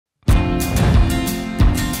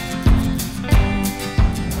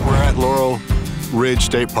Ridge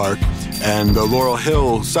State Park, and the Laurel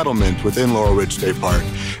Hill Settlement within Laurel Ridge State Park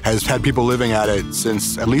has had people living at it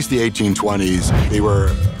since at least the 1820s. They were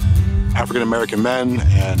African-American men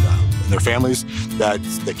and their families that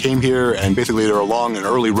came here, and basically they were along an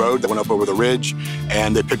early road that went up over the ridge,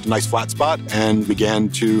 and they picked a nice flat spot and began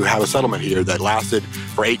to have a settlement here that lasted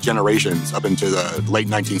for 8 generations up into the late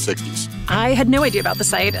 1960s. I had no idea about the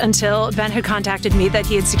site until Ben had contacted me that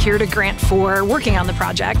he had secured a grant for working on the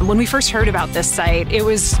project. When we first heard about this site, it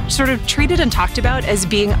was sort of treated and talked about as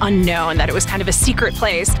being unknown, that it was kind of a secret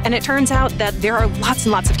place. And it turns out that there are lots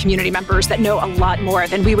and lots of community members that know a lot more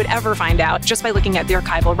than we would ever find out just by looking at the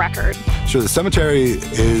archival record. Sure, the cemetery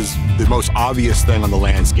is the most obvious thing on the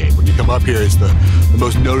landscape. When you come up here, it's the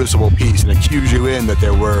most noticeable piece, and it cues you in that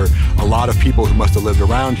there were a lot of people who must have lived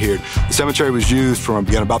around here. The cemetery was used from,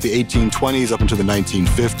 again, about the 1820s up into the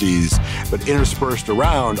 1950s, but interspersed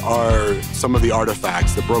around are some of the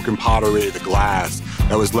artifacts, the broken pottery, the glass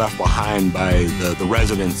that was left behind by the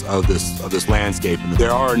residents of this landscape. And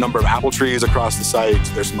there are a number of apple trees across the site.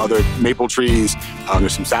 There's some other maple trees.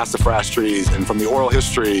 There's some sassafras trees, and from the oral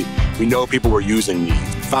history, we know people were using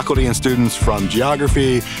these. Faculty and students from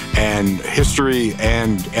geography and history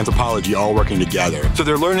and anthropology all working together. So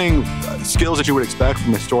they're learning skills that you would expect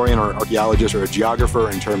from a historian or archaeologist or a geographer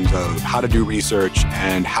in terms of how to do research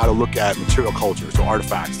and how to look at material culture, so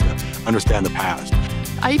artifacts, to understand the past.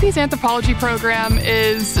 IUP's anthropology program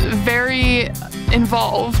is very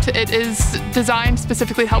involved. It is designed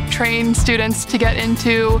specifically to help train students to get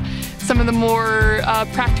into some of the more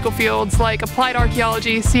practical fields like applied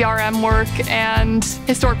archaeology, CRM work, and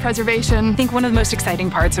historic preservation. I think one of the most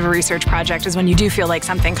exciting parts of a research project is when you do feel like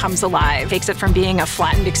something comes alive. It takes it from being a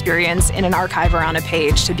flattened experience in an archive or on a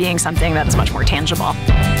page to being something that is much more tangible.